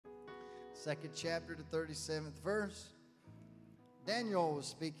Second chapter to 37th verse. Daniel was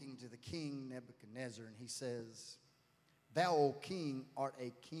speaking to the king Nebuchadnezzar, and he says, Thou, O king, art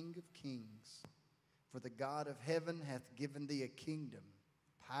a king of kings, for the God of heaven hath given thee a kingdom,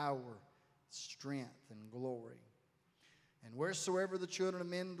 power, strength, and glory. And wheresoever the children of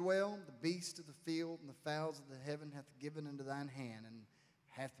men dwell, the beasts of the field and the fowls of the heaven hath given into thine hand, and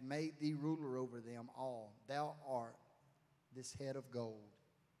hath made thee ruler over them all. Thou art this head of gold.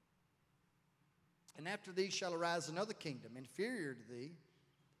 And after thee shall arise another kingdom, inferior to thee,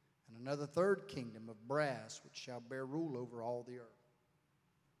 and another third kingdom of brass, which shall bear rule over all the earth.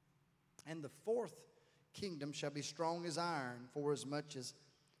 And the fourth kingdom shall be strong as iron, forasmuch as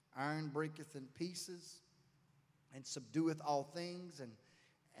iron breaketh in pieces, and subdueth all things,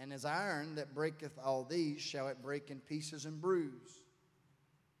 and as iron that breaketh all these shall it break in pieces and bruise.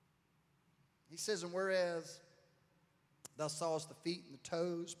 He says, And whereas thou sawest the feet and the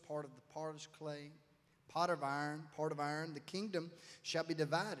toes, part of the potter's clay, part of iron, the kingdom shall be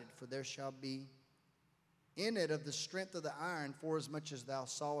divided, for there shall be in it of the strength of the iron, forasmuch as thou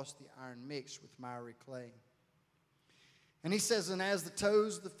sawest the iron mixed with miry clay. And he says, And as the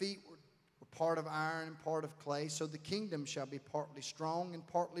toes of the feet were part of iron and part of clay, so the kingdom shall be partly strong and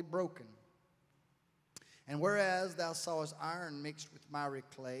partly broken. And whereas thou sawest iron mixed with miry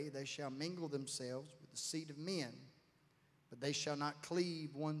clay, they shall mingle themselves with the seed of men, but they shall not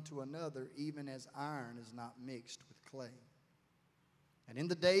cleave one to another, even as iron is not mixed with clay. And in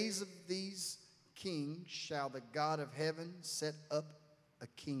the days of these kings shall the God of heaven set up a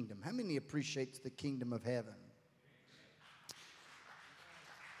kingdom. How many appreciates the kingdom of heaven?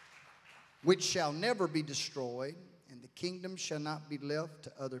 Which shall never be destroyed, and the kingdom shall not be left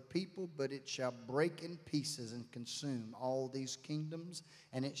to other people, but it shall break in pieces and consume all these kingdoms,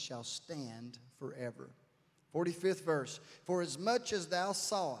 and it shall stand forever. 45th verse. For as much as thou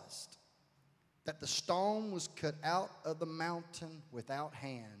sawest that the stone was cut out of the mountain without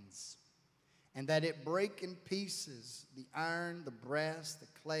hands, and that it brake in pieces the iron, the brass, the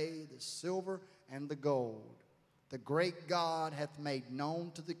clay, the silver, and the gold, the great God hath made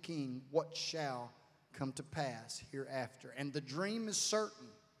known to the king what shall come to pass hereafter. And the dream is certain.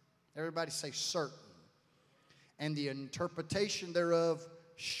 Everybody say certain. And the interpretation thereof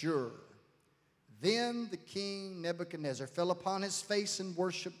sure. Then the king Nebuchadnezzar fell upon his face and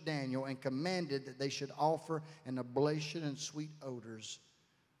worshiped Daniel, and commanded that they should offer an oblation and sweet odors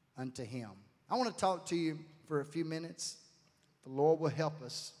unto him. I want to talk to you for a few minutes. The Lord will help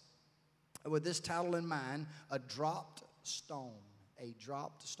us with this title in mind, A Dropped Stone. A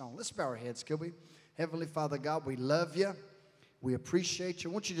dropped stone. Let's bow our heads, could we? Heavenly Father God, we love you. We appreciate you.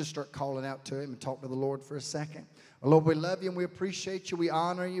 I want you to start calling out to him and talk to the Lord for a second. Lord, we love you and we appreciate you. We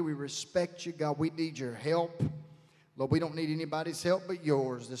honor you. We respect you. God, we need your help. Lord, we don't need anybody's help but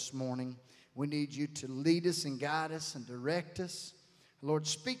yours this morning. We need you to lead us and guide us and direct us. Lord,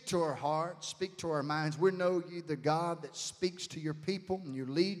 speak to our hearts, speak to our minds. We know you, the God that speaks to your people, and you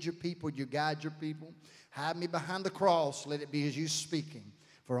lead your people, you guide your people. Hide me behind the cross. Let it be as you speaking.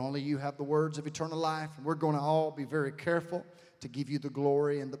 For only you have the words of eternal life, and we're going to all be very careful to give you the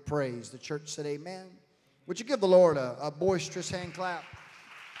glory and the praise. The church said amen. Would you give the Lord a boisterous hand clap?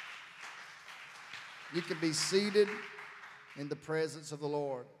 You can be seated in the presence of the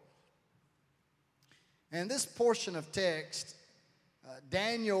Lord. And this portion of text,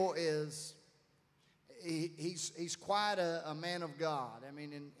 Daniel is, he's quite a man of God. I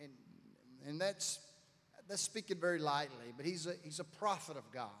mean, and that's speaking very lightly, but he's a prophet of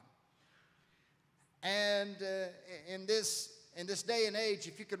God. And in this day and age,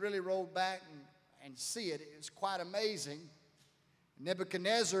 if you could really roll back and see it, it's quite amazing.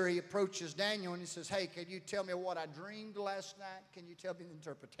 Nebuchadnezzar, he approaches Daniel and he says, Hey, can you tell me what I dreamed last night? Can you tell me the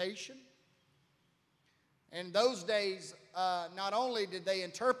interpretation? In those days, not only did they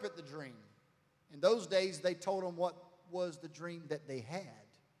interpret the dream, in those days they told him what was the dream that they had.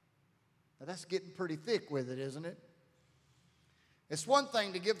 Now that's getting pretty thick with it, isn't it? It's one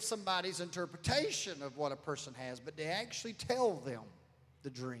thing to give somebody's interpretation of what a person has, but to actually tell them the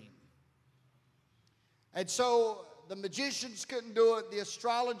dream. And so the magicians couldn't do it. The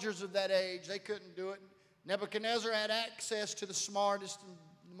astrologers of that age, they couldn't do it. Nebuchadnezzar had access to the smartest and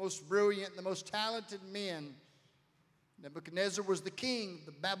the most brilliant, the most talented men. Nebuchadnezzar was the king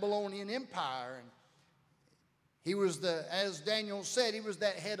of the Babylonian Empire. And he was as Daniel said, he was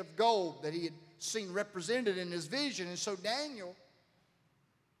that head of gold that he had seen represented in his vision. And so Daniel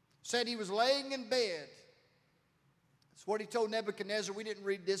said he was laying in bed. That's what he told Nebuchadnezzar. We didn't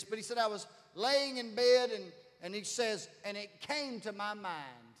read this, but he said, I was laying in bed, and he says, and it came to my mind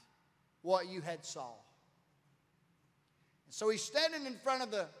what you had saw. And so he's standing in front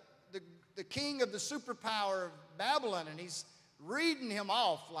of the king of the superpower of Babylon, and he's reading him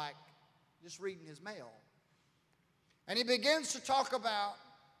off like just reading his mail. And he begins to talk about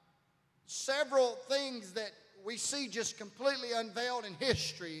several things that we see just completely unveiled in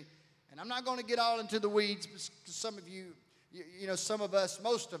history. And I'm not going to get all into the weeds because some of you know, some of us,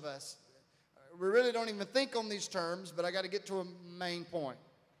 most of us, we really don't even think on these terms, but I got to get to a main point.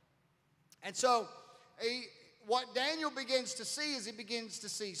 And so what Daniel begins to see is he begins to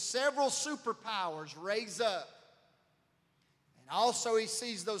see several superpowers raise up. And also he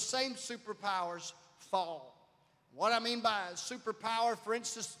sees those same superpowers fall. What I mean by a superpower, for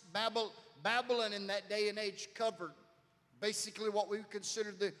instance, Babylon in that day and age covered basically what we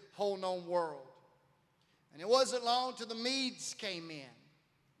considered the whole known world. And it wasn't long till the Medes came in.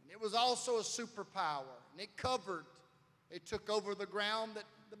 And it was also a superpower. And it took over the ground that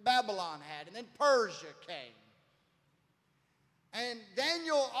the Babylon had. And then Persia came. And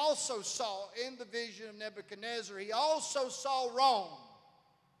Daniel also saw in the vision of Nebuchadnezzar, he also saw Rome,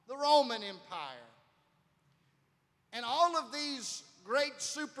 the Roman Empire. And all of these great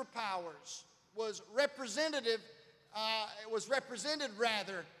superpowers was represented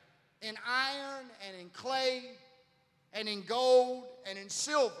in iron and in clay and in gold and in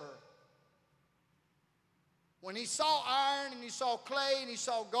silver. When he saw iron and he saw clay and he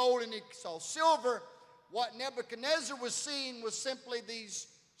saw gold and he saw silver, what Nebuchadnezzar was seeing was simply these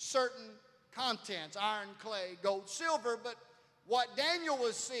certain contents, iron, clay, gold, silver. But what Daniel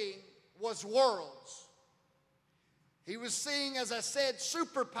was seeing was worlds. He was seeing, as I said,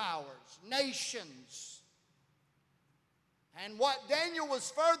 superpowers, nations. And what Daniel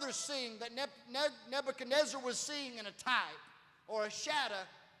was further seeing, that Nebuchadnezzar was seeing in a type or a shadow,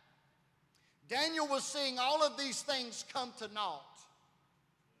 Daniel was seeing all of these things come to naught.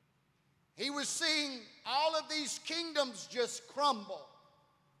 He was seeing all of these kingdoms just crumble.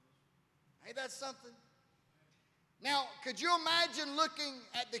 Ain't that something? Now, could you imagine looking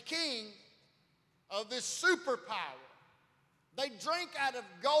at the king of this superpower? They drink out of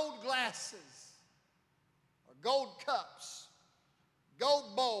gold glasses, or gold cups,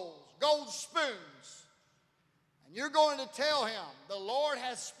 gold bowls, gold spoons. And you're going to tell him, the Lord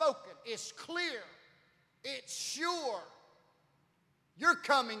has spoken. It's clear. It's sure. You're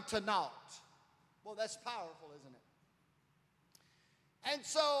coming to naught. Well, that's powerful, isn't it? And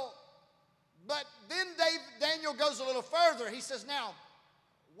so, but then Daniel goes a little further. He says, now,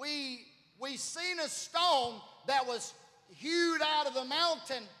 we seen a stone that was hewed out of the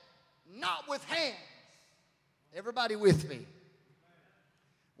mountain, not with hands. Everybody with me?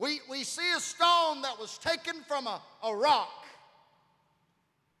 We see a stone that was taken from a rock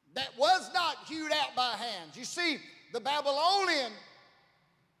that was not hewed out by hands. You see, the Babylonian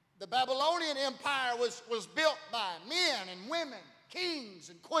Empire was built by men and women, kings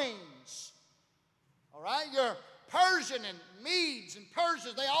and queens. All right? Your Persian and Medes and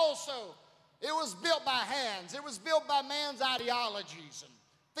Persians, it was built by hands. It was built by man's ideologies and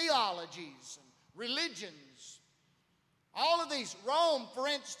theologies and religions. All of these, Rome, for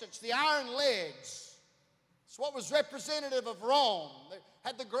instance, the iron legs. It's what was representative of Rome. They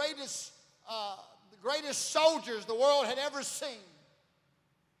had the greatest soldiers the world had ever seen.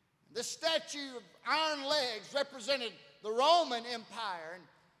 This statue of iron legs represented the Roman Empire. And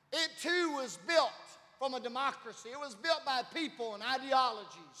it too was built from a democracy. It was built by people and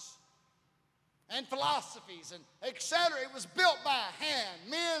ideologies and philosophies and etc. It was built by a hand,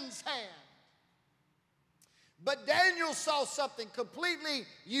 men's hand. But Daniel saw something completely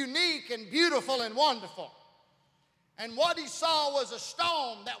unique and beautiful and wonderful. And what he saw was a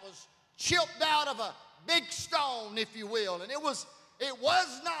stone that was chipped out of a big stone, if you will. And it was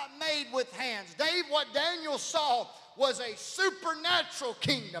not made with hands. What Daniel saw was a supernatural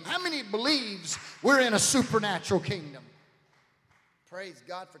kingdom. How many believes we're in a supernatural kingdom? Praise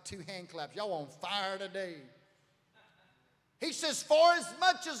God for 2 hand claps. Y'all on fire today. He says, for as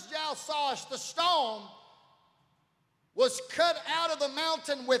much as thou sawest the stone was cut out of the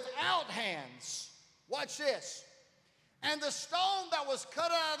mountain without hands. Watch this. And the stone that was cut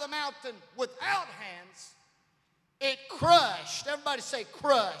out of the mountain without hands, it crushed. Everybody say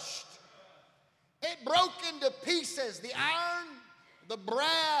crushed. It broke into pieces. The iron, the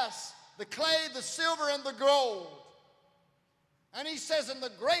brass, the clay, the silver, and the gold. And he says, and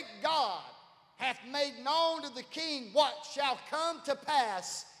the great God hath made known to the king what shall come to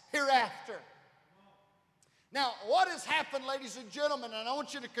pass hereafter. Now, what has happened, ladies and gentlemen, and I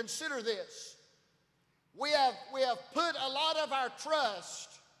want you to consider this. We have put a lot of our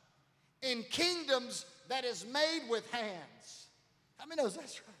trust in kingdoms that is made with hands. How many knows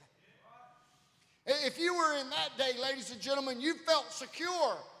that's right? If you were in that day, ladies and gentlemen, you felt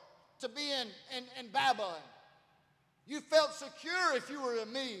secure to be in Babylon. You felt secure if you were a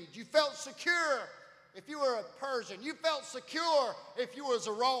Mede. You felt secure if you were a Persian. You felt secure if you was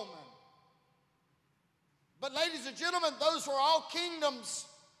a Roman. But ladies and gentlemen, those were all kingdoms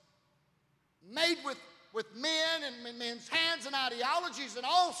made with men and men's hands and ideologies. And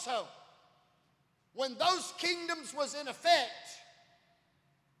also, when those kingdoms was in effect,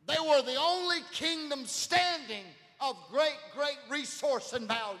 they were the only kingdom standing of great, great resource and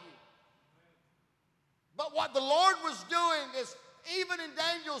value. But what the Lord was doing is, even in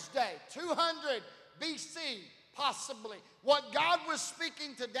Daniel's day, 200 BC possibly, what God was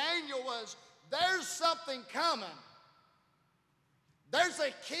speaking to Daniel was, there's something coming. There's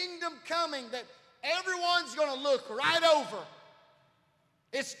a kingdom coming that everyone's going to look right over.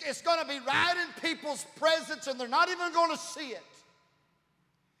 It's going to be right in people's presence, and they're not even going to see it.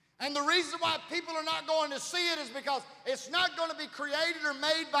 And the reason why people are not going to see it is because it's not going to be created or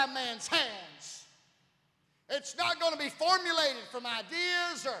made by man's hands. It's not going to be formulated from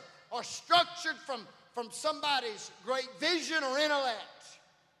ideas or structured from somebody's great vision or intellect.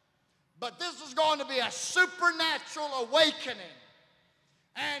 But this is going to be a supernatural awakening.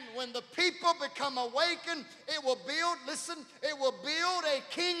 And when the people become awakened, it will build, listen, it will build a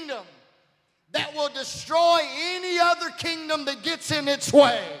kingdom that will destroy any other kingdom that gets in its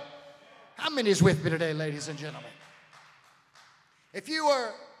way. How many is with me today, ladies and gentlemen? If you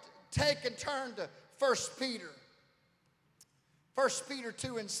were to take and turn to 1 Peter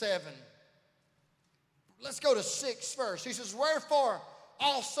 2:7. Let's go to 6 first. He says, wherefore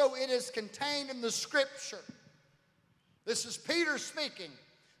also it is contained in the scripture. This is Peter speaking.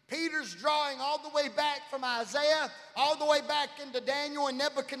 Peter's drawing all the way back from Isaiah, all the way back into Daniel and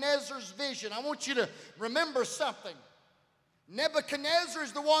Nebuchadnezzar's vision. I want you to remember something. Nebuchadnezzar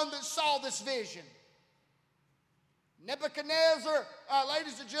is the one that saw this vision. Nebuchadnezzar,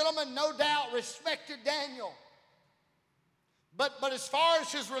 ladies and gentlemen, no doubt respected Daniel. But as far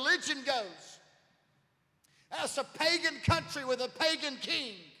as his religion goes, that's a pagan country with a pagan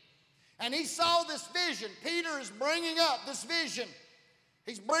king. And he saw this vision. Peter is bringing up this vision.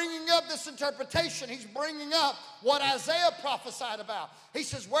 He's bringing up this interpretation. He's bringing up what Isaiah prophesied about. He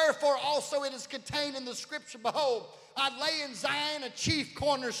says, wherefore also it is contained in the scripture, behold, I lay in Zion a chief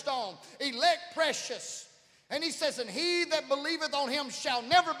cornerstone, elect precious. And he says, and he that believeth on him shall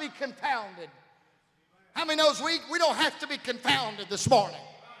never be confounded. How many knows we don't have to be confounded this morning?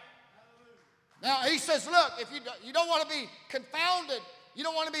 Now he says, look, if you don't want to be confounded, you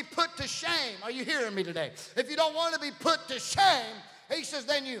don't want to be put to shame. Are you hearing me today? If you don't want to be put to shame, he says,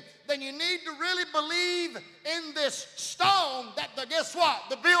 then you need to really believe in this stone that guess what?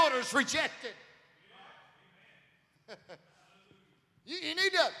 The builders rejected.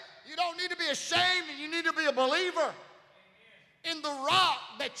 You don't need to be ashamed, and you need to be a believer in the rock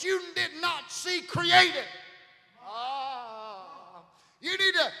that you did not see created. You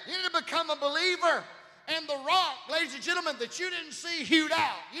need to become a believer in the rock, ladies and gentlemen, that you didn't see hewed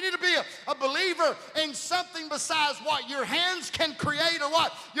out. You need to be a believer in something besides what your hands can create or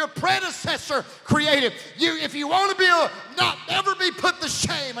what your predecessor created. If you want to not ever be put to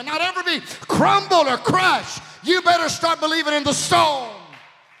shame and not ever be crumbled or crushed, you better start believing in the stone.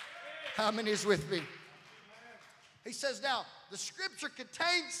 How many is with me? He says, now, the scripture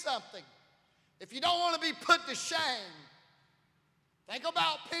contains something. If you don't want to be put to shame, think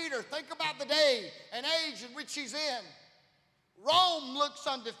about Peter. Think about the day and age in which he's in. Rome looks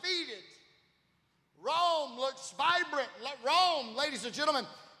undefeated. Rome looks vibrant. Rome, ladies and gentlemen,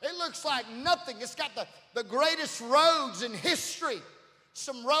 it looks like nothing. It's got the greatest roads in history.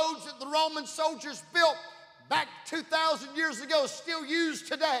 Some roads that the Roman soldiers built back 2,000 years ago still used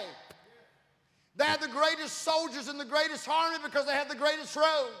today. They had the greatest soldiers and the greatest army because they had the greatest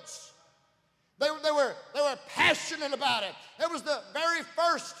roads. They were passionate about it. It was the very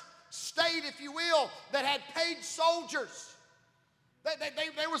first state, if you will, that had paid soldiers.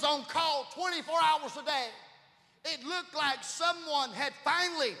 They was on call 24 hours a day. It looked like someone had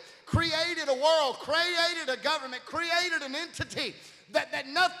finally created a world, created a government, created an entity that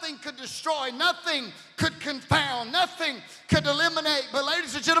nothing could destroy, nothing could confound, nothing could eliminate. But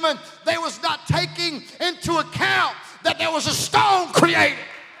ladies and gentlemen, they was not taking into account that there was a stone created.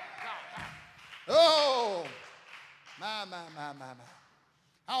 Oh, my.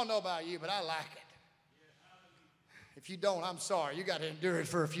 I don't know about you, but I like it. If you don't, I'm sorry. You got to endure it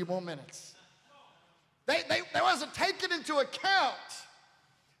for a few more minutes. They wasn't taking into account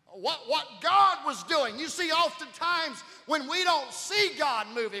what God was doing. You see, oftentimes when we don't see God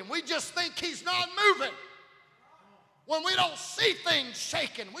moving, we just think he's not moving. when we don't see things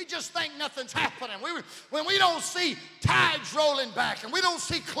shaking, we just think nothing's happening. When we don't see tides rolling back and we don't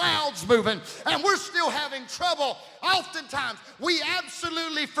see clouds moving and we're still having trouble, oftentimes we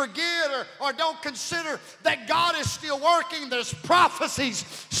absolutely forget or don't consider that God is still working. There's prophecies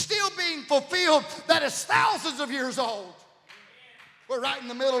still being fulfilled that is thousands of years old. We're right in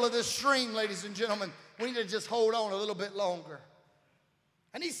the middle of this stream, ladies and gentlemen. We need to just hold on a little bit longer.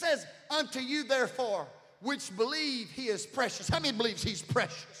 And he says, unto you therefore, which believe he is precious. How many believes he's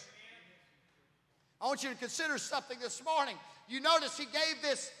precious? I want you to consider something this morning. You notice he gave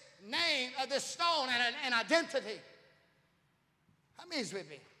this name of this stone an identity. How many is with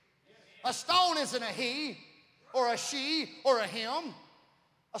me? A stone isn't a he or a she or a him.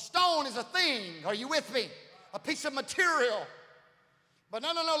 A stone is a thing. Are you with me? A piece of material. But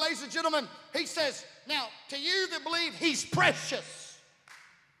no, ladies and gentlemen, he says, now, to you that believe he's precious.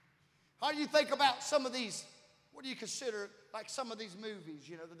 How do you think about some of these, what do you consider, like some of these movies,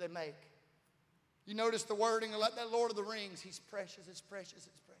 that they make? You notice the wording, like that Lord of the Rings, he's precious, it's precious,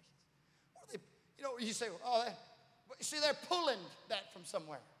 it's precious. What are they, you say, oh, see, they're pulling that from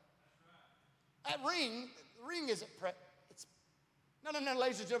somewhere. That ring, the ring isn't precious. No,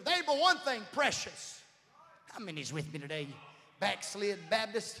 ladies and gentlemen, there ain't but one thing precious. How many's with me today, backslid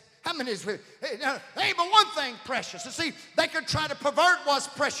Baptist? How many is with me? Hey, there ain't but one thing precious. You see, they could try to pervert what's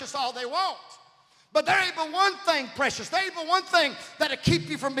precious all they want. But there ain't but one thing precious. There ain't but one thing that'll keep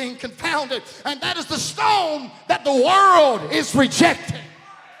you from being confounded. And that is the stone that the world is rejecting.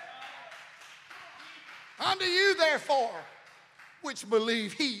 Unto you, therefore, which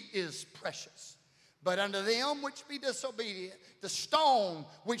believe he is precious. But unto them which be disobedient, the stone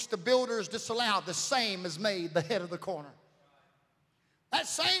which the builders disallowed, the same is made the head of the corner. That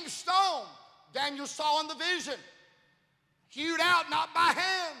same stone Daniel saw in the vision, hewed out not by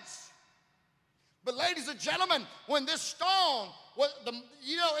hands. But ladies and gentlemen, when this stone,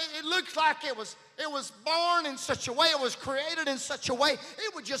 it looks like it was born in such a way, it was created in such a way,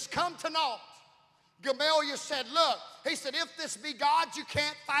 it would just come to naught. Gamaliel said, look, he said, if this be God, you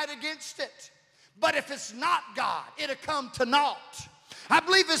can't fight against it. But if it's not God, it'll come to naught. I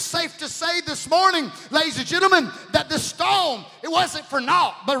believe it's safe to say this morning, ladies and gentlemen, that the stone, it wasn't for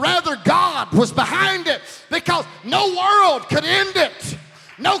naught, but rather God was behind it, because no world could end it.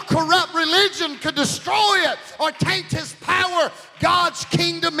 No corrupt religion could destroy it or taint his power. God's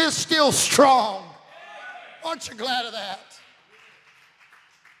kingdom is still strong. Aren't you glad of that?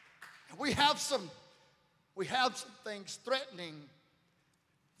 We have some things threatening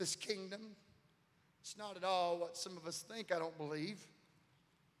this kingdom. It's not at all what some of us think, I don't believe.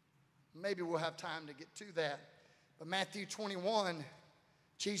 Maybe we'll have time to get to that. But Matthew 21,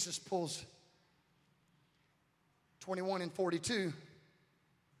 Jesus pulls 21 and 42.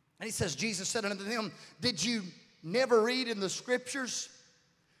 And he says, Jesus said unto them, did you never read in the scriptures,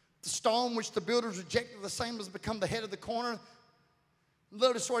 the stone which the builders rejected, the same has become the head of the corner?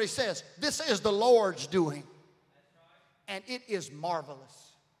 Notice what he says. This is the Lord's doing, and it is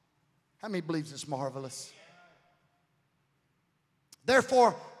marvelous. How many believes it's marvelous?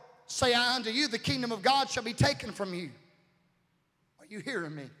 Therefore, say I unto you, the kingdom of God shall be taken from you. Are you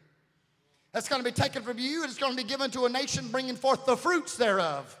hearing me? That's going to be taken from you, and it's going to be given to a nation bringing forth the fruits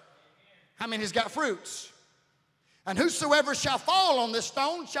thereof. How many has got fruits? And whosoever shall fall on this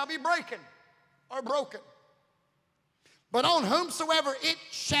stone shall be broken. But on whomsoever it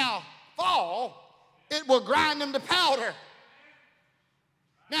shall fall, it will grind them to powder.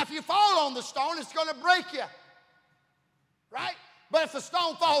 Now, if you fall on the stone, it's going to break you. Right? But if the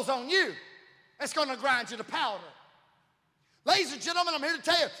stone falls on you, it's going to grind you to powder. Ladies and gentlemen, I'm here to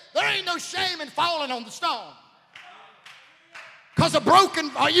tell you, there ain't no shame in falling on the stone. Because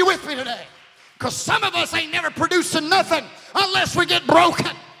are you with me today? Because some of us ain't never producing nothing unless we get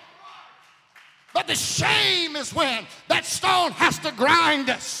broken. But the shame is when that stone has to grind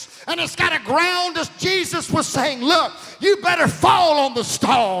us. And it's got to ground us. Jesus was saying, look, you better fall on the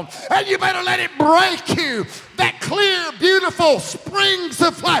stone. And you better let it break you. That clear, beautiful springs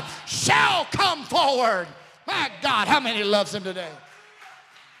of life shall come forward. My God, how many loves him today?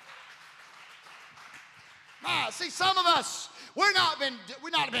 See, some of us, we've not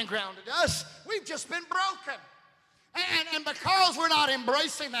been grounded. Us, we've just been broken. And because we're not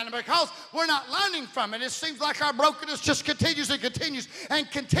embracing that, and because we're not learning from it, it seems like our brokenness just continues and continues and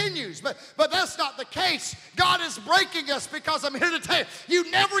continues. But that's not the case. God is breaking us, because I'm here to tell you,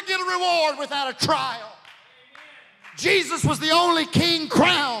 you never get a reward without a trial. Jesus was the only king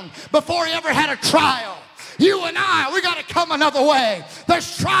crowned before he ever had a trial. You and I, we got to come another way.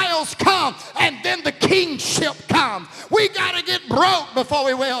 There's trials come, and then the kingship comes. We got to get broke before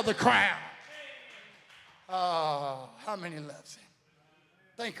we wield the crown. Oh, How many loves him?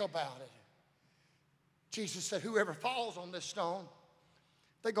 Think about it. Jesus said, whoever falls on this stone,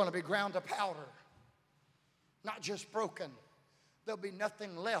 they're going to be ground to powder. Not just broken. There'll be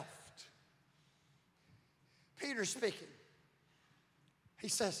nothing left. Peter speaking. He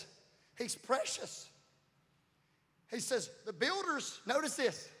says, he's precious. He says, the builders, notice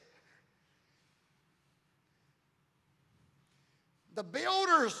this. The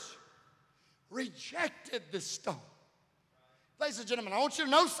builders rejected this stone. Ladies and gentlemen, I want you to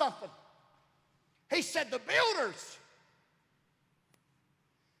know something. He said the builders,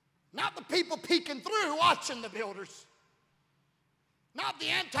 not the people peeking through watching the builders, not the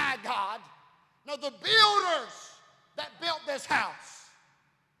anti-God, no, the builders that built this house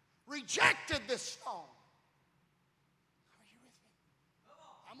rejected this stone. Are you with me?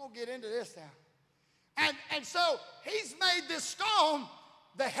 I'm going to get into this now. And so he's made this stone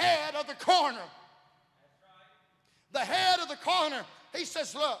the head of the corner. The head of the corner. He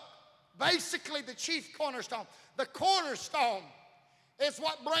says, look, basically the chief cornerstone. The cornerstone is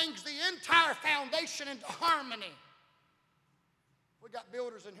what brings the entire foundation into harmony. We got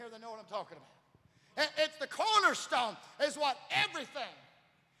builders in here that know what I'm talking about. It's the cornerstone is what everything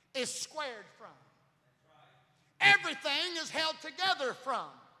is squared from. Everything is held together from.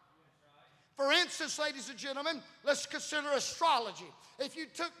 For instance, ladies and gentlemen, let's consider astrology. If you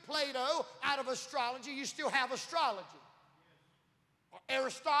took Plato out of astrology, you still have astrology. Or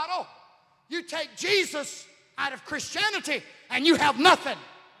Aristotle, you take Jesus out of Christianity and you have nothing.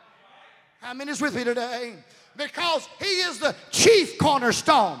 How many is with me today? Because he is the chief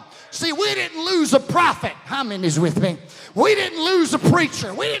cornerstone. See, we didn't lose a prophet. How many is with me? We didn't lose a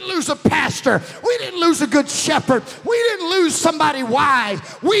preacher. We didn't lose a pastor. We didn't lose a good shepherd. We didn't lose somebody wise.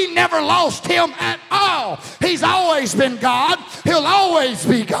 We never lost him at all. He's always been God. He'll always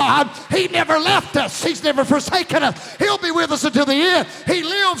be God. He never left us. He's never forsaken us. He'll be with us until the end. He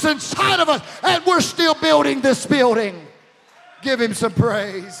lives inside of us, and we're still building this building. Give him some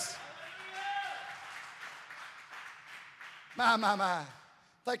praise. My.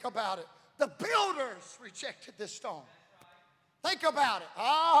 Think about it. The builders rejected this stone. Think about it.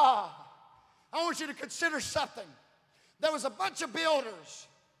 I want you to consider something. There was a bunch of builders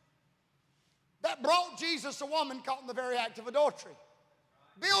that brought Jesus a woman caught in the very act of adultery.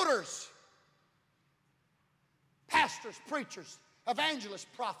 Builders. Pastors, preachers, evangelists,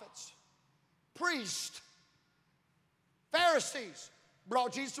 prophets, priests, Pharisees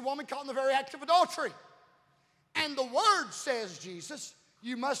brought Jesus a woman caught in the very act of adultery. And the word says, Jesus,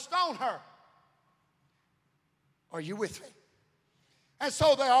 you must stone her. Are you with me? And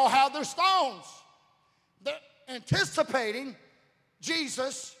so they all have their stones. They're anticipating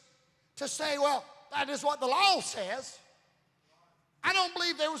Jesus to say, well, that is what the law says. I don't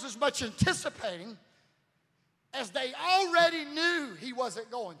believe there was as much anticipating as they already knew he wasn't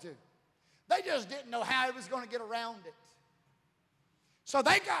going to. They just didn't know how he was going to get around it. So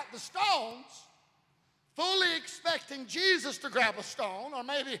they got the stones, fully expecting Jesus to grab a stone, or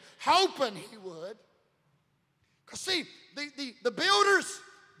maybe hoping he would. Because see, the builders,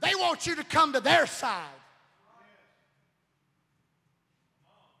 they want you to come to their side.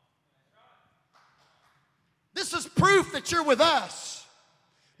 This is proof that you're with us.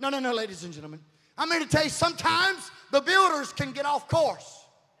 No, ladies and gentlemen. I'm here to tell you, sometimes the builders can get off course.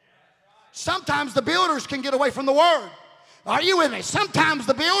 Sometimes the builders can get away from the word. Are you with me? Sometimes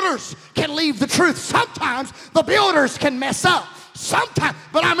the builders can leave the truth. Sometimes the builders can mess up. Sometimes,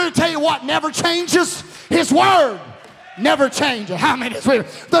 but I'm going to tell you what never changes. His word never changes. How many is with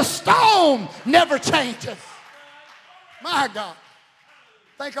me? The stone never changes. My God.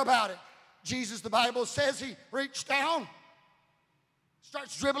 Think about it. Jesus, the Bible says, he reached down,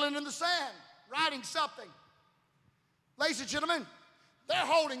 starts dribbling in the sand, writing something. Ladies and gentlemen, they're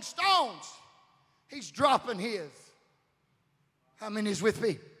holding stones. He's dropping his. How many is with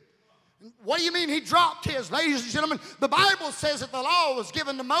me? What do you mean he dropped his? Ladies and gentlemen, the Bible says that the law was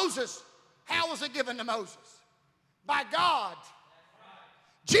given to Moses. How was it given to Moses? By God.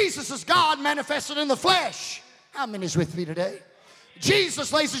 Jesus is God manifested in the flesh. How many is with me today?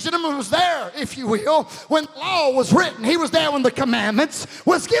 Jesus, ladies and gentlemen, was there, if you will, when the law was written. He was there when the commandments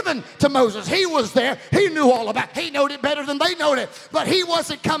was given to Moses. He was there. He knew all about it. He knew it better than they knew it. But he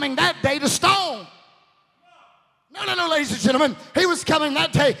wasn't coming that day to stone. No, ladies and gentlemen. He was coming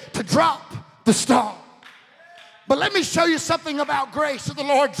that day to drop the stone. But let me show you something about grace that the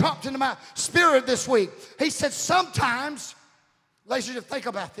Lord dropped into my spirit this week. He said sometimes, ladies and gentlemen, think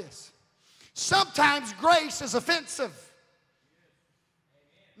about this. Sometimes grace is offensive.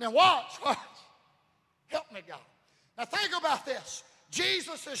 Now watch. Help me, God. Now think about this.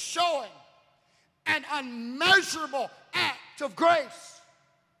 Jesus is showing an unmeasurable act of grace.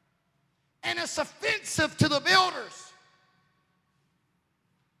 And it's offensive to the builders.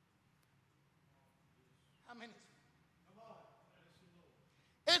 I mean,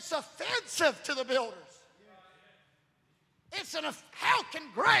 it's offensive to the builders. How can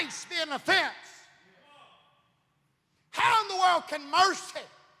grace be an offense? How in the world can mercy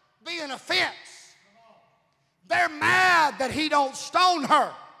be an offense? They're mad that he don't stone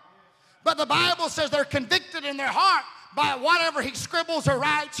her. But the Bible says they're convicted in their heart by whatever he scribbles or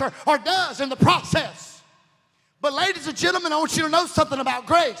writes or does in the process. But ladies and gentlemen, I want you to know something about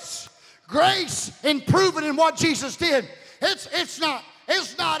grace. Grace in proving in what Jesus did. It's not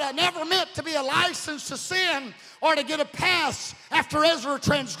never meant to be a license to sin or to get a pass after Ezra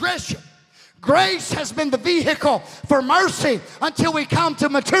transgression. Grace has been the vehicle for mercy until we come to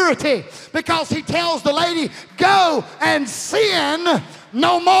maturity, because he tells the lady, go and sin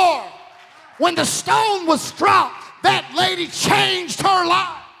no more. When the stone was dropped, that lady changed her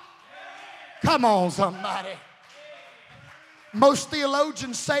life. Come on, somebody. Most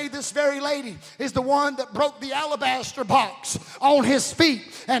theologians say this very lady is the one that broke the alabaster box on his feet.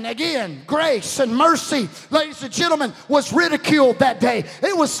 And again, grace and mercy, ladies and gentlemen, was ridiculed that day.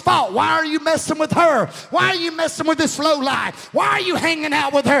 It was fought. Why are you messing with her? Why are you messing with this lowlife? Why are you hanging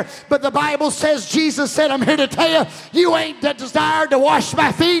out with her? But the Bible says, Jesus said, I'm here to tell you, you ain't desired to wash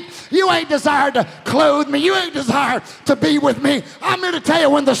my feet. You ain't desired to clothe me. You ain't desired to be with me. I'm here to tell you,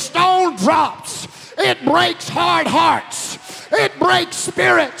 when the stone drops, it breaks hard hearts. It breaks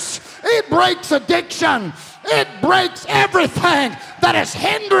spirits. It breaks addiction. It breaks everything that is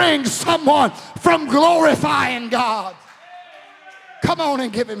hindering someone from glorifying God. Come on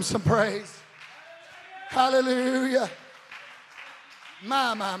and give him some praise. Hallelujah.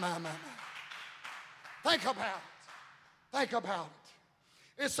 My. Think about it. Think about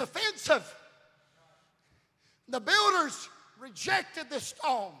it. It's offensive. The builders rejected the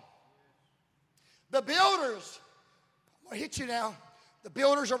stone. The builders, I'm going to hit you now. The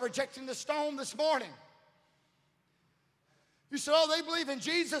builders are rejecting the stone this morning. You said, oh, they believe in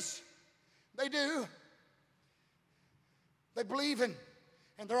Jesus. They do. They believe in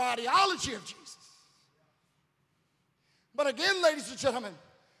their ideology of Jesus. But again, ladies and gentlemen,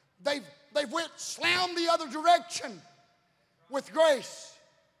 they've went slammed the other direction with grace.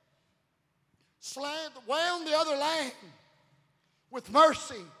 Slammed, wound the other lane with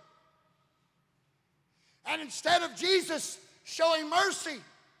mercy. And instead of Jesus showing mercy,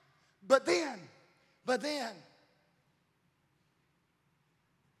 but then,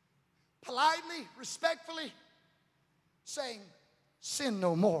 politely, respectfully saying, sin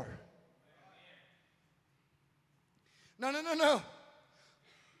no more. No.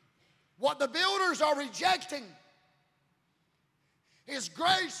 What the builders are rejecting is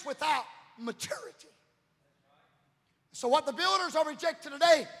grace without maturity. So what the builders are rejecting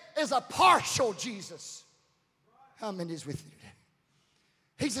today is a partial Jesus. How many is with you today?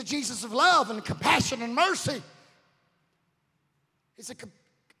 He's a Jesus of love and compassion and mercy. He's a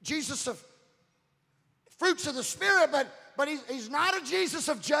Jesus of fruits of the Spirit, but he's not a Jesus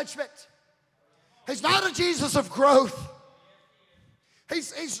of judgment. He's not a Jesus of growth.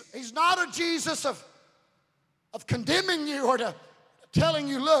 He's not a Jesus of condemning you or to telling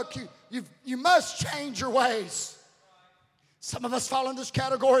you, look, you must change your ways. Some of us fall in this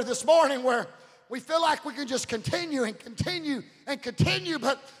category this morning where we feel like we can just continue and continue and continue.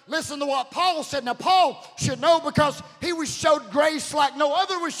 But listen to what Paul said. Now, Paul should know, because he was showed grace like no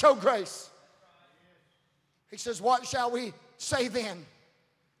other was showed grace. He says, what shall we say then?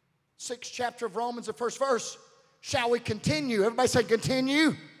 6th chapter of Romans, the first verse. Shall we continue? Everybody say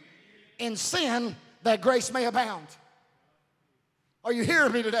continue in sin that grace may abound. Are you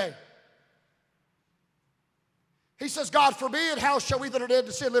hearing me today? He says, God forbid, how shall we that are dead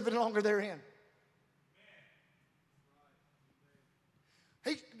to sin live any longer therein?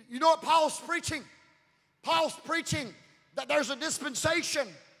 You know what Paul's preaching? Paul's preaching that there's a dispensation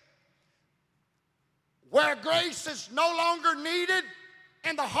where grace is no longer needed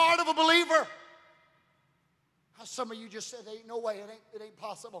in the heart of a believer. Some of you just said, there ain't no way, it ain't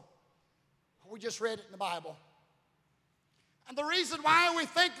possible. We just read it in the Bible. And the reason why we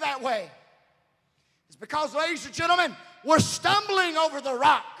think that way is because, ladies and gentlemen, we're stumbling over the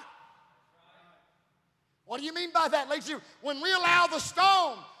rock. What do you mean by that, ladies and gentlemen? When we allow the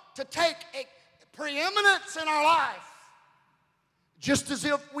stone to take a preeminence in our life, just as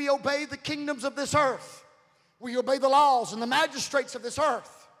if we obey the kingdoms of this earth, we obey the laws and the magistrates of this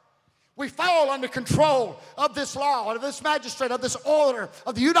earth. We fall under control of this law, of this magistrate, of this order,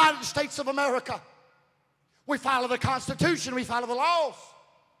 of the United States of America. We follow the Constitution. We follow the laws.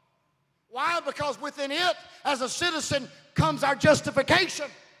 Why? Because within it, as a citizen, comes our justification.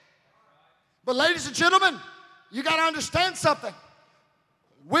 But ladies and gentlemen, you got to understand something.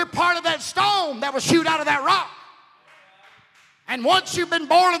 We're part of that stone that was hewed out of that rock. And once you've been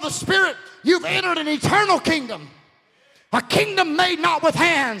born of the Spirit, you've entered an eternal kingdom. A kingdom made not with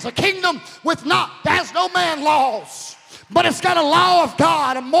hands. A kingdom with that has no man laws. But it's got a law of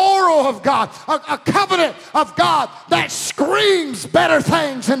God, a moral of God, a covenant of God that screams better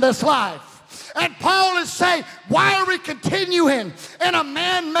things in this life. And Paul is saying, why are we continuing in a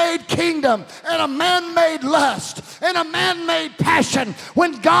man-made kingdom, in a man-made lust, in a man-made passion,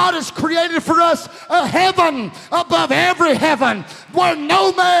 when God has created for us a heaven above every heaven, where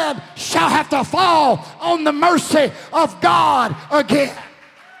no man shall have to fall on the mercy of God again?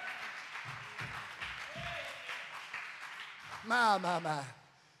 My.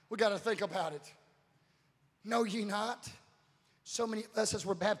 We got to think about it. Know ye not? So many of us, as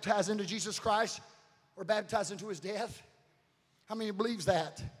we're baptized into Jesus Christ, we're baptized into his death. How many believes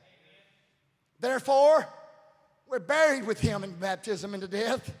that? Amen. Therefore, we're buried with him in baptism into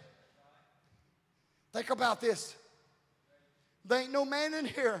death. Think about this. There ain't no man in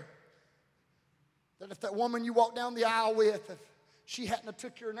here that if that woman you walked down the aisle with, if she hadn't have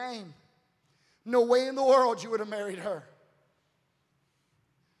took your name, no way in the world you would have married her.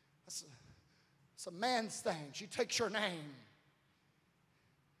 It's a man's thing. She takes your name.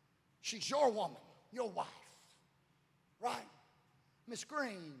 She's your woman, your wife. Right? Miss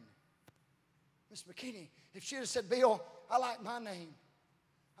Green, Miss McKinney, if she'd have said, Bill, I like my name.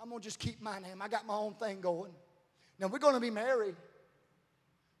 I'm going to just keep my name. I got my own thing going. Now, we're going to be married.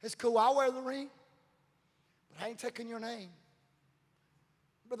 It's cool. I'll wear the ring. But I ain't taking your name.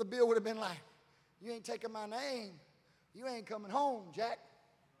 Brother Bill would have been like, you ain't taking my name. You ain't coming home, Jack.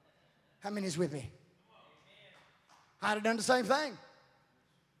 How many is with me? I'd have done the same thing.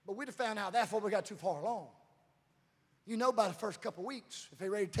 But we'd have found out that before we got too far along. You know by the first couple weeks if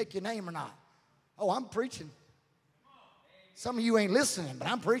they're ready to take your name or not. Oh, I'm preaching. Some of you ain't listening, but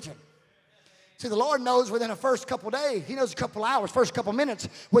I'm preaching. See, the Lord knows within the first couple days, he knows a couple hours, first couple minutes,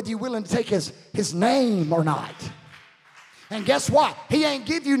 whether you're willing to take his name or not. And guess what? He ain't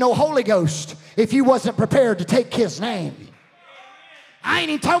give you no Holy Ghost if you wasn't prepared to take his name. I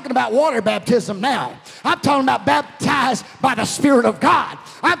ain't even talking about water baptism now. I'm talking about baptized by the Spirit of God.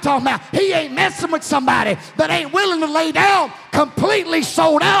 I'm talking about he ain't messing with somebody that ain't willing to lay down, completely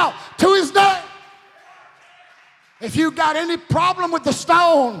sold out to his name. If you got any problem with the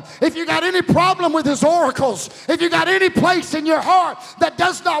stone, if you got any problem with his oracles, if you got any place in your heart that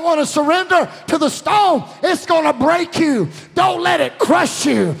does not want to surrender to the stone, it's going to break you. Don't let it crush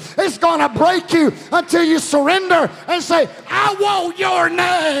you. It's going to break you until you surrender and say, I want your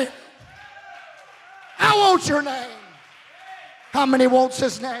name. I want your name. How many wants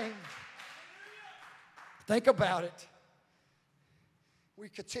his name? Think about it. We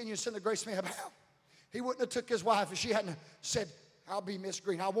continue to send the grace may abound. He wouldn't have took his wife if she hadn't said, I'll be Miss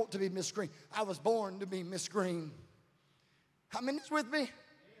Green. I want to be Miss Green. I was born to be Miss Green. How many is with me?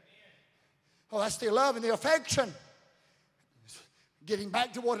 Oh, that's the love and the affection. Getting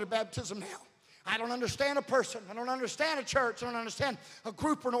back to water baptism now. I don't understand a person. I don't understand a church. I don't understand a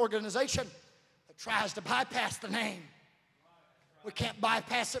group or an organization that tries to bypass the name. We can't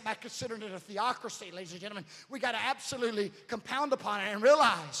bypass it by considering it a theocracy, ladies and gentlemen. We got to absolutely compound upon it and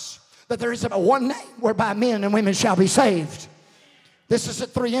realize that there is but one name whereby men and women shall be saved. This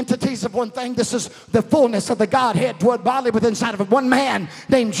isn't three entities of one thing. This is the fullness of the Godhead dwelt bodily within inside of one man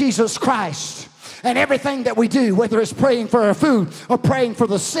named Jesus Christ. And everything that we do, whether it's praying for our food or praying for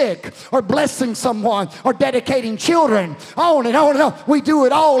the sick or blessing someone or dedicating children, on and on and on, we do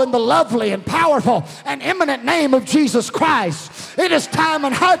it all in the lovely and powerful and eminent name of Jesus Christ. It is time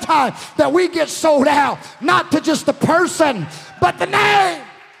and high time that we get sold out, not to just the person, but the name.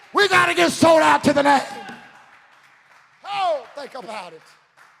 We got to get sold out to the name. Oh, think about it.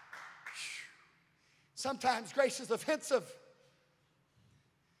 Sometimes grace is offensive.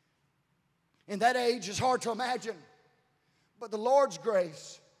 In that age, it's hard to imagine. But the Lord's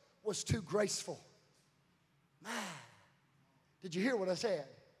grace was too graceful. Man, did you hear what I said?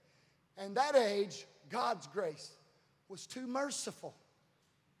 In that age, God's grace was too merciful.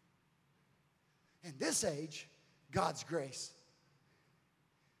 In this age, God's grace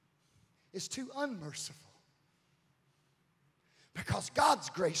is too unmerciful. Because God's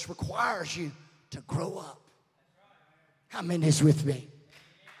grace requires you to grow up. How many is with me?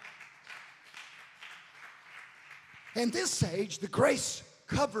 In this age, the grace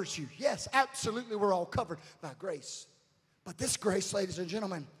covers you. Yes, absolutely, we're all covered by grace. But this grace, ladies and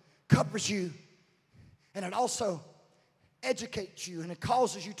gentlemen, covers you. And it also educates you and it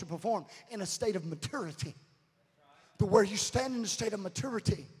causes you to perform in a state of maturity. But where you stand in a state of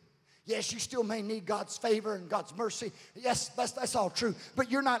maturity, yes, you still may need God's favor and God's mercy. Yes, that's all true.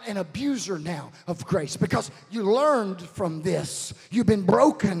 But you're not an abuser now of grace because you learned from this. You've been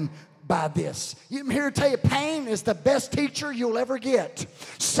broken by this. I'm here to tell you, pain is the best teacher you'll ever get.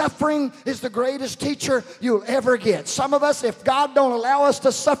 Suffering is the greatest teacher you'll ever get. Some of us, if God don't allow us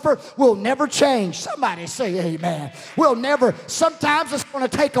to suffer, we'll never change. Somebody say amen. We'll never. Sometimes it's going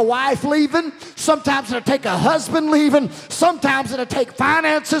to take a wife leaving. Sometimes it'll take a husband leaving. Sometimes it'll take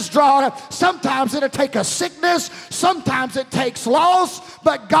finances drawn up. Sometimes it'll take a sickness. Sometimes it takes loss.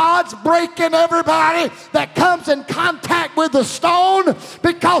 But God's breaking everybody that comes in contact with the stone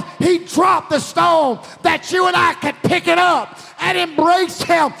because He dropped the stone that you and I could pick it up and embrace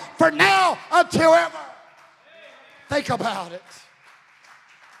Him for now until ever. Think about it.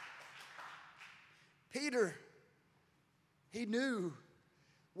 Peter, he knew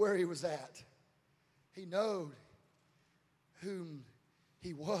where he was at. He knew whom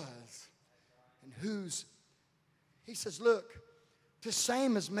he was and whose. He says, look, the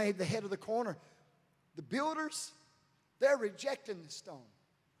same has made the head of the corner. The builders, they're rejecting the stone.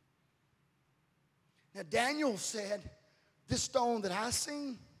 Now, Daniel said, this stone that I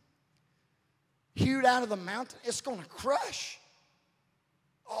seen, hewed out of the mountain, it's going to crush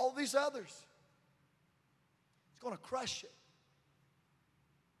all these others. It's going to crush it.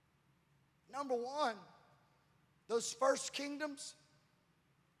 Number one, those first kingdoms,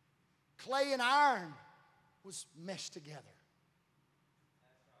 clay and iron was meshed together.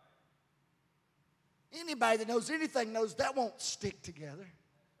 Anybody that knows anything knows that won't stick together.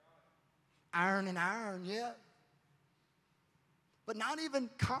 Iron and iron, yeah. But not even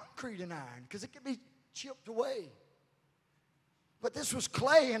concrete and iron, because it can be chipped away. But this was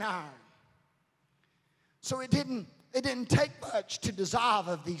clay and iron. So it didn't take much to dissolve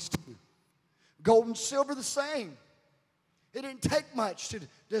of these two. Gold and silver the same. It didn't take much to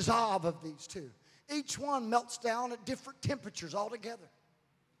dissolve of these two. Each one melts down at different temperatures altogether.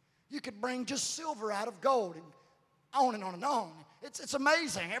 You could bring just silver out of gold and on and on and on. It's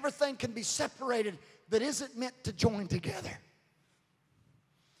amazing. Everything can be separated that isn't meant to join together.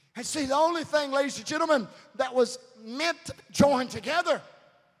 And see, the only thing, ladies and gentlemen, that was meant to join together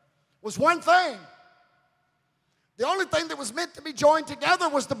was one thing. The only thing that was meant to be joined together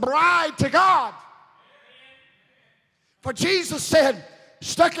was the bride to God. For Jesus said,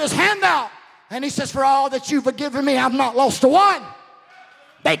 stuck his hand out, and he says, for all that you've forgiven me, I've not lost a one.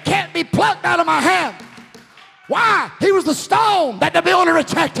 They can't be plucked out of my hand. Why? He was the stone that the builder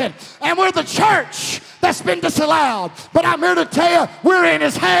rejected. And we're the church that's been disallowed. But I'm here to tell you, we're in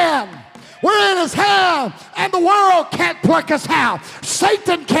his hand. We're in his hand. And the world can't pluck us out.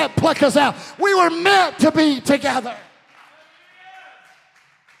 Satan can't pluck us out. We were meant to be together.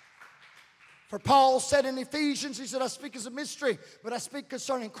 For Paul said in Ephesians, he said, I speak as a mystery, but I speak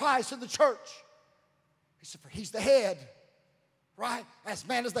concerning Christ and the church. He said, for he's the head. Right? As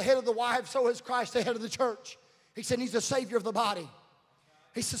man is the head of the wife, so is Christ the head of the church. He said he's the Savior of the body.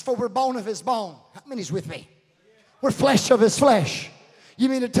 He says, for we're bone of his bone. How many's with me? We're flesh of his flesh. You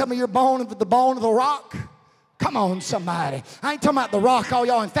mean to tell me you're bone of the rock? Come on, somebody. I ain't talking about the rock all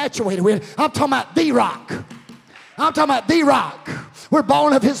y'all infatuated with. I'm talking about the rock. I'm talking about the rock. We're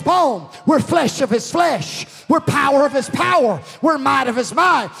bone of his bone. We're flesh of his flesh. We're power of his power. We're might of his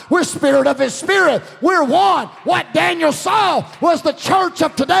might. We're spirit of his spirit. We're one. What Daniel saw was the church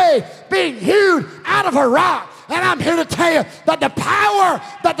of today being hewed out of a rock. And I'm here to tell you that the power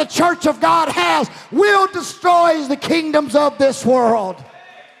that the church of God has will destroy the kingdoms of this world.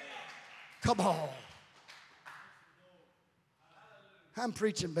 Come on. I'm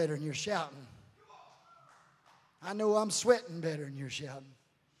preaching better than you're shouting. I know I'm sweating better than you're shouting.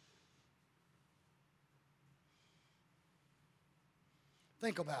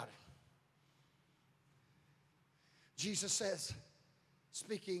 Think about it. Jesus says,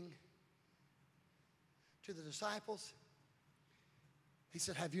 speaking to the disciples, he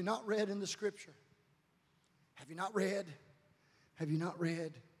said, have you not read in the scripture? Have you not read? Have you not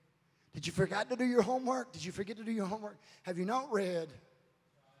read? Did you forget to do your homework? Did you forget to do your homework? Have you not read?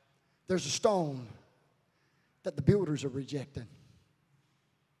 There's a stone that the builders are rejecting.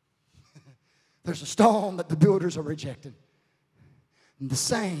 There's a stone that the builders are rejecting. And the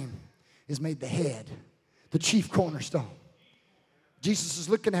same is made the head, the chief cornerstone. Jesus is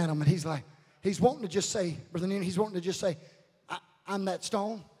looking at him and he's like, he's wanting to just say, Brother Nina, he's wanting to just say, I'm that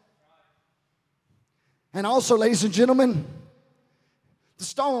stone. And also, ladies and gentlemen, the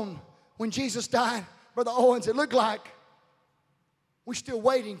stone, when Jesus died, Brother Owens, it looked like we're still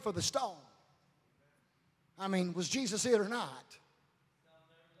waiting for the stone. I mean, was Jesus it or not?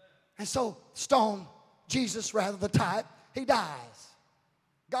 And so, stone, Jesus, rather the type, he dies.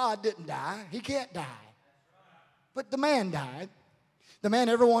 God didn't die. He can't die. But the man died. The man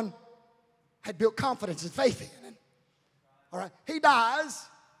everyone had built confidence and faith in. All right, he dies.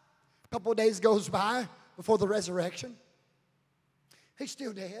 A couple of days goes by before the resurrection. He's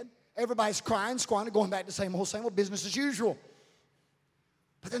still dead. Everybody's crying, squandering, going back to the same old business as usual.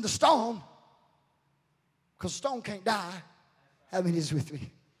 But then the stone, because stone can't die, how many is with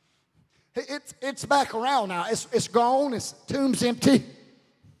me? It's back around now. It's gone. Its tomb's empty.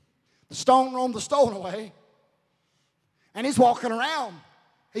 The stone rolled the stone away. And he's walking around.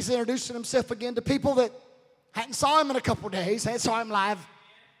 He's introducing himself again to people that hadn't saw him in a couple of days. Hadn't saw him live.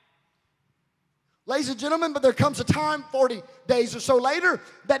 Ladies and gentlemen, but there comes a time, 40 days or so later,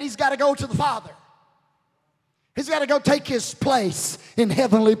 that he's got to go to the Father. He's got to go take his place in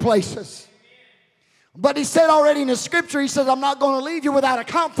heavenly places. But he said already in the scripture, he says, I'm not going to leave you without a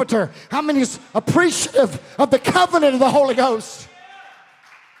comforter. How many is appreciative of the covenant of the Holy Ghost?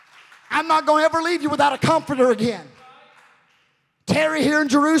 I'm not going to ever leave you without a comforter again. Tarry here in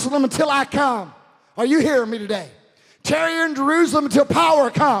Jerusalem until I come. Are you hearing me today? Tarry here in Jerusalem until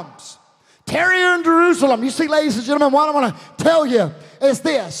power comes. Tarry here in Jerusalem. You see, ladies and gentlemen, what I want to tell you is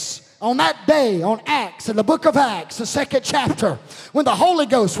this. On that day, on Acts, in the book of Acts, the 2nd chapter, when the Holy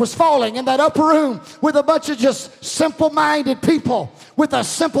Ghost was falling in that upper room with a bunch of just simple-minded people with a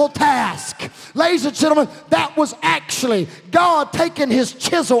simple task. Ladies and gentlemen, that was actually God taking his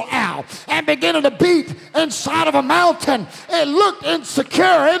chisel out and beginning to beat inside of a mountain. It looked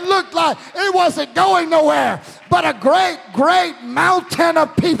insecure. It looked like it wasn't going nowhere. But a great, great mountain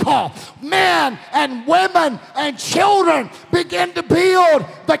of people, men and women and children, begin to build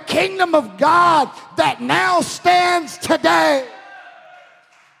the kingdom of God that now stands today.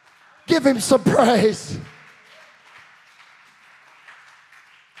 Give him some praise.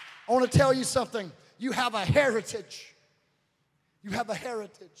 I want to tell you something. You have a heritage. You have a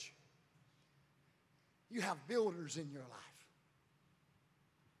heritage. You have builders in your life.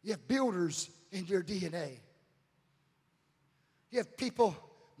 You have builders in your DNA. You have people,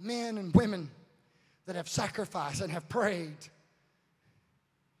 men and women, that have sacrificed and have prayed.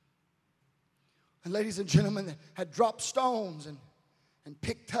 And ladies and gentlemen, that had dropped stones and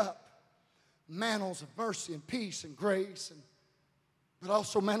picked up mantles of mercy and peace and grace, but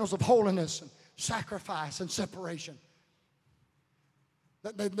also mantles of holiness and sacrifice and separation.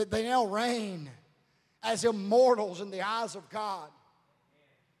 They now reign as immortals in the eyes of God.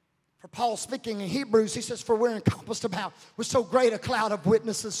 For Paul speaking in Hebrews, he says, for we're encompassed about with so great a cloud of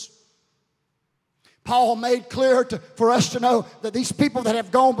witnesses. Paul made clear for us to know that these people that have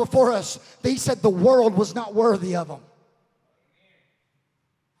gone before us, he said the world was not worthy of them.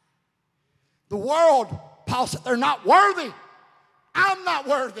 The world, Paul said, they're not worthy. I'm not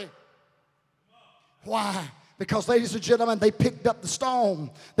worthy. Why? Because, ladies and gentlemen, they picked up the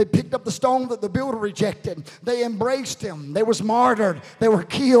stone. They picked up the stone that the builder rejected. They embraced him. They was martyred. They were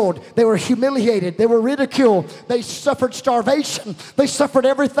killed. They were humiliated. They were ridiculed. They suffered starvation. They suffered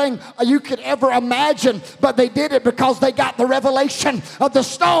everything you could ever imagine. But they did it because they got the revelation of the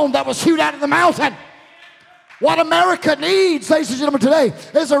stone that was hewed out of the mountain. What America needs, ladies and gentlemen, today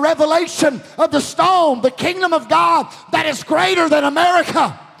is a revelation of the stone, the kingdom of God that is greater than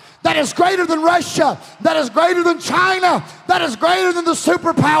America. That is greater than Russia, that is greater than China, that is greater than the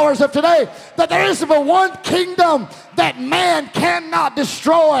superpowers of today. That there is but one kingdom that man cannot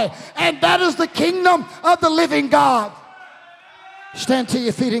destroy, and that is the kingdom of the living God. Stand to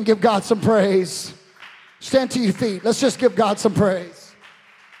your feet and give God some praise. Stand to your feet. Let's just give God some praise.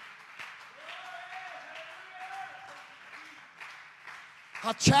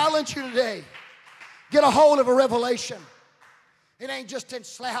 I challenge you today, get a hold of a revelation. It ain't just in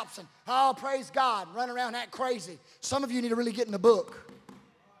slaps and, oh, praise God, run around that crazy. Some of you need to really get in the book.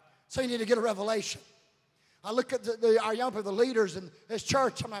 So you need to get a revelation. I look at our young people, the leaders in this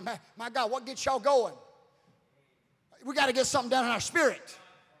church. I'm like, my God, what gets y'all going? We got to get something down in our spirit.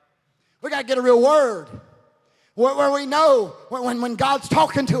 We got to get a real word where we know when God's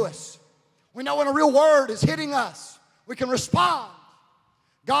talking to us. We know when a real word is hitting us. We can respond.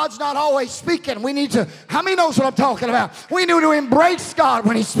 God's not always speaking. We need to, how many knows what I'm talking about? We need to embrace God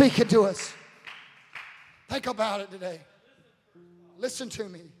when he's speaking to us. Think about it today. Listen to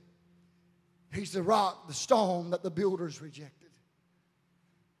me. He's the rock, the stone that the builders rejected.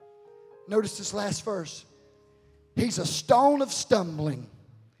 Notice this last verse. He's a stone of stumbling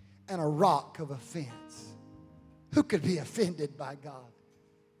and a rock of offense. Who could be offended by God?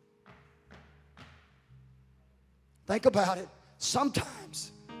 Think about it.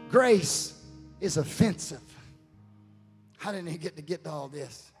 Sometimes grace is offensive. I didn't even get to all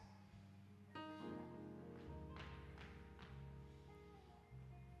this.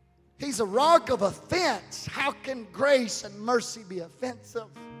 He's a rock of offense. How can grace and mercy be offensive?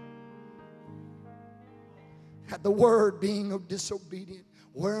 At the word being disobedient,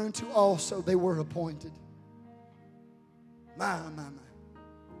 whereunto also they were appointed. My.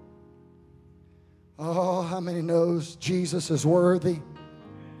 Oh, how many knows Jesus is worthy?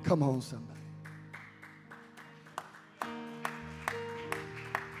 Come on, somebody.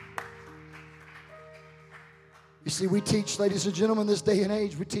 You see, we teach, ladies and gentlemen, this day and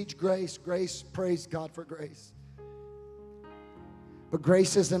age, we teach grace. Grace, praise God for grace. But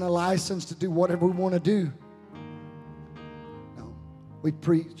grace isn't a license to do whatever we want to do. No, we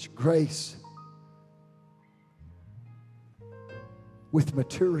preach grace with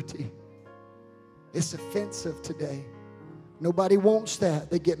maturity. It's offensive today. Nobody wants that.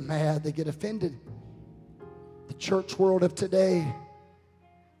 They get mad. They get offended. The church world of today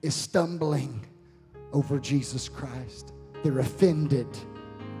is stumbling over Jesus Christ. They're offended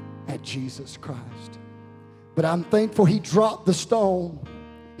at Jesus Christ. But I'm thankful He dropped the stone.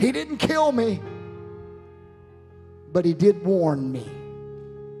 He didn't kill me, but He did warn me.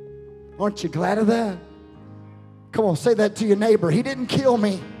 Aren't you glad of that? Come on, say that to your neighbor. He didn't kill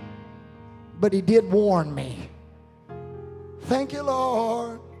me, but He did warn me. Thank you,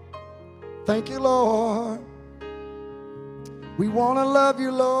 Lord. Thank you, Lord. We want to love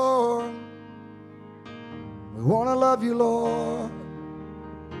you, Lord. We want to love you, Lord.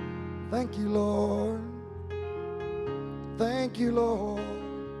 Thank you, Lord. Thank you, Lord.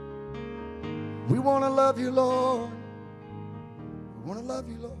 We want to love you, Lord. We want to love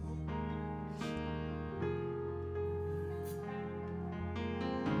you, Lord.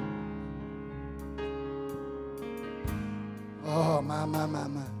 Oh, my.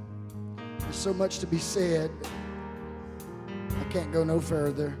 There's so much to be said. I can't go no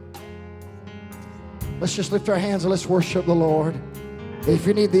further. Let's just lift our hands and let's worship the Lord. If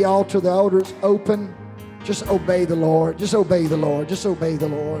you need the altar's open. Just obey the Lord. Just obey the Lord. Just obey the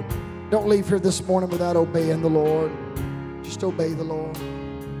Lord. Don't leave here this morning without obeying the Lord. Just obey the Lord.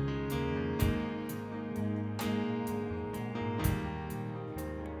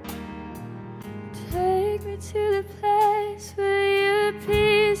 Take me to the place where